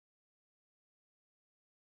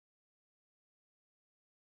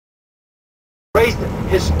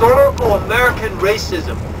historical American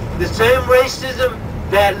racism. The same racism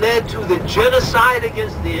that led to the genocide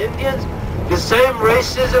against the Indians, the same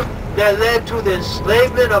racism that led to the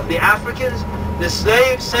enslavement of the Africans, the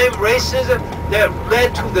same racism that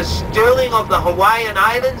led to the stealing of the Hawaiian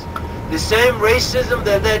Islands, the same racism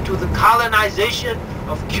that led to the colonization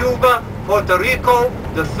of Cuba, Puerto Rico,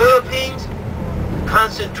 the Philippines,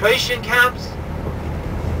 concentration camps,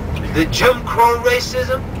 the Jim Crow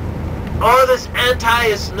racism, all this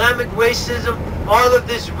anti-Islamic racism, all of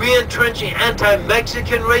this re-entrenching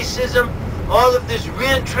anti-Mexican racism, all of this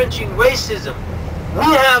re-entrenching racism. We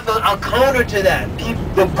have a counter to that.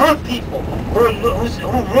 The good people who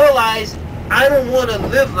realize, I don't want to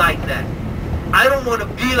live like that. I don't want to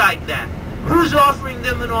be like that. Who's offering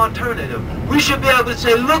them an alternative? We should be able to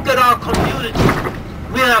say, look at our community.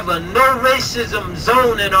 We have a no racism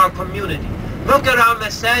zone in our community. Look at our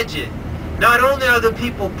masajid. Not only are the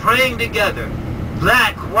people praying together,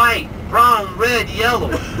 black, white, brown, red,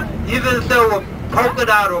 yellow, even if there were polka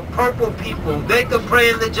dot or purple people, they could pray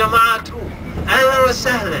in the Jama'ah too. Ahlan wa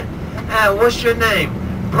sahlan. What's your name?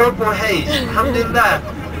 Purple Hayes. Alhamdulillah.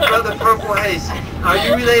 Brother Purple Hayes. Are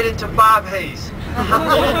you related to Bob Hayes?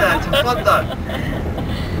 Alhamdulillah. Tafaddal.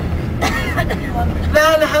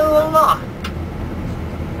 La ilaha illallah.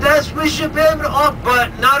 That's, we should be able to offer,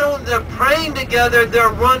 but not only they're praying together, they're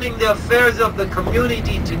running the affairs of the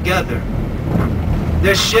community together.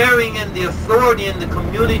 They're sharing in the authority in the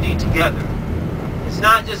community together. It's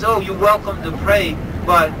not just, oh, you're welcome to pray,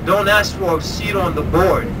 but don't ask for a seat on the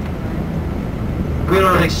board. We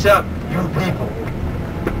don't accept you people.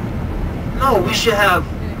 No, we should have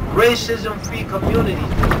racism-free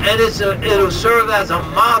communities, and it'll serve as a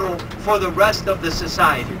model for the rest of the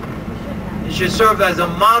society. It should serve as a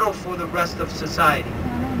model for the rest of society.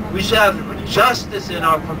 We should have justice in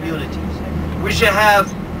our communities. We should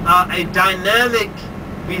have a dynamic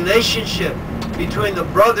relationship between the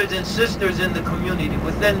brothers and sisters in the community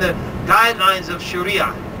within the guidelines of Sharia,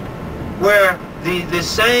 where the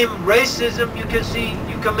same racism,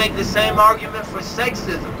 you can make the same argument for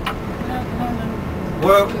sexism,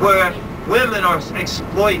 where women are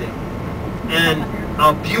exploited and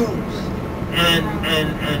abused and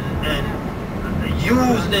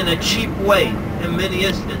used in a cheap way in many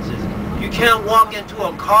instances. You can't walk into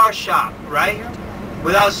a car shop, right,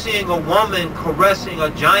 without seeing a woman caressing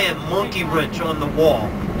a giant monkey wrench on the wall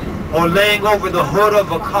or laying over the hood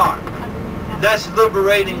of a car. That's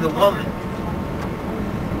liberating the woman.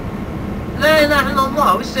 La ilaha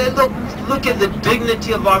illallah. We say, look at the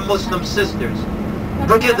dignity of our Muslim sisters.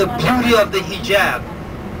 Look at the beauty of the hijab,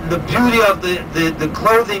 the beauty of the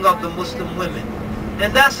clothing of the Muslim women.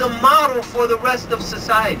 And that's a model for the rest of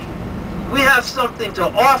society. We have something to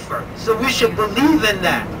offer, so we should believe in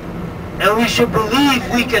that. And we should believe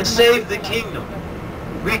we can save the kingdom.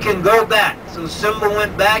 We can go back. So Simba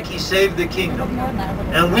went back, he saved the kingdom.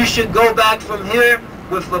 And we should go back from here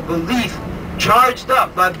with a belief charged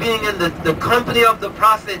up by being in the company of the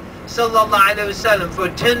Prophet sallallahu alaihi wasallam for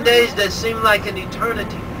 10 days that seemed like an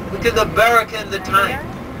eternity. Look at the barakah in the time.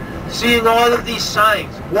 Seeing all of these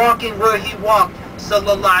signs, walking where he walked,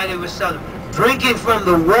 sallallahu alaihi wasallam, drinking from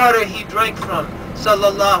the water he drank from,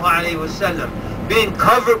 sallallahu alaihi wasallam, being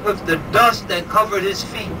covered with the dust that covered his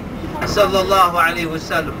feet, sallallahu alaihi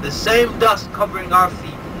wasallam, the same dust covering our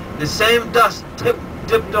feet, the same dust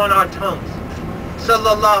dipped on our tongues,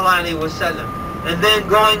 sallallahu alaihi wasallam, and then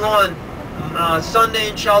going on Sunday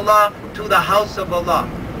inshallah to the house of Allah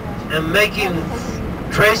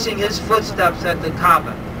and tracing his footsteps at the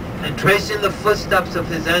Kaaba and tracing the footsteps of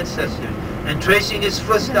his ancestors and tracing his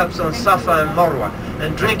footsteps on Safa and Marwa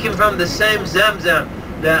and drinking from the same Zamzam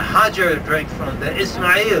that Hajar drank from, that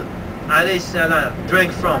Ismail alayhi salam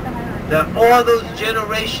drank from, that all those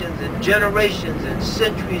generations and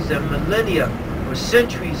centuries and millennia or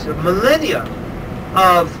centuries of millennia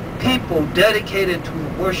of people dedicated to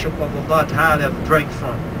the worship of Allah Ta'ala have drank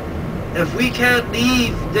from. If we can't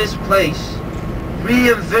leave this place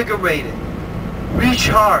reinvigorated,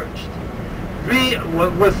 recharged,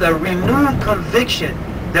 with a renewed conviction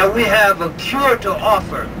that we have a cure to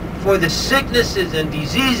offer for the sicknesses and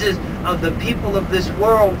diseases of the people of this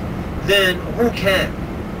world, then who can?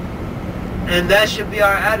 And that should be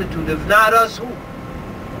our attitude. If not us, who?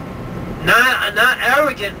 Not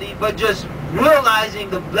arrogantly, but just realizing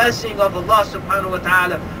the blessing of Allah subhanahu wa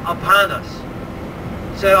ta'ala upon us.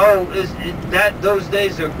 Say, oh, those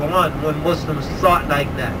days are gone when Muslims thought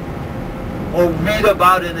like that. Or read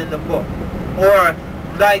about it in the book. Or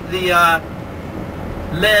like the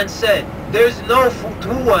man said, there's no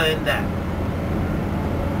futuwa in that.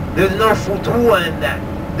 There's no futuwa in that.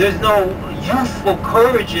 There's no youthful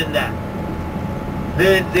courage in that.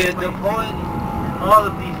 They're going in all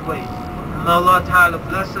of these ways. And Allah Ta'ala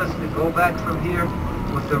bless us to go back from here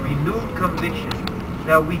with a renewed conviction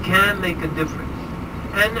that we can make a difference.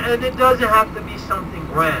 And it doesn't have to be something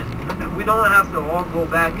grand. We don't have to all go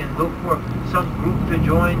back and look for some group to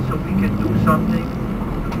join so we can do something.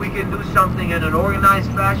 If we can do something in an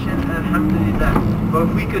organized fashion, alhamdulillah. But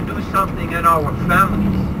if we could do something in our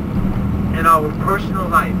families, in our personal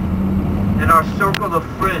life, in our circle of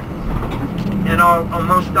friends,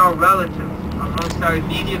 amongst our relatives, amongst our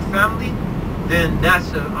immediate family, then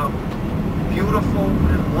that's a beautiful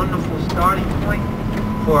and wonderful starting point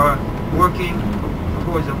for working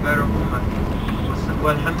towards a better ummah.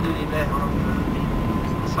 Walhamdulillah Rabbil Alameen.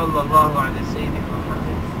 Sallallahu ala Sayyidina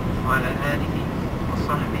Muhammad wa ala alihi wa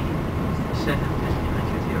sahbihi wa sallam tasliman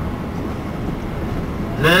kathira.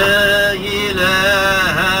 La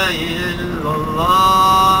ilaha illallah.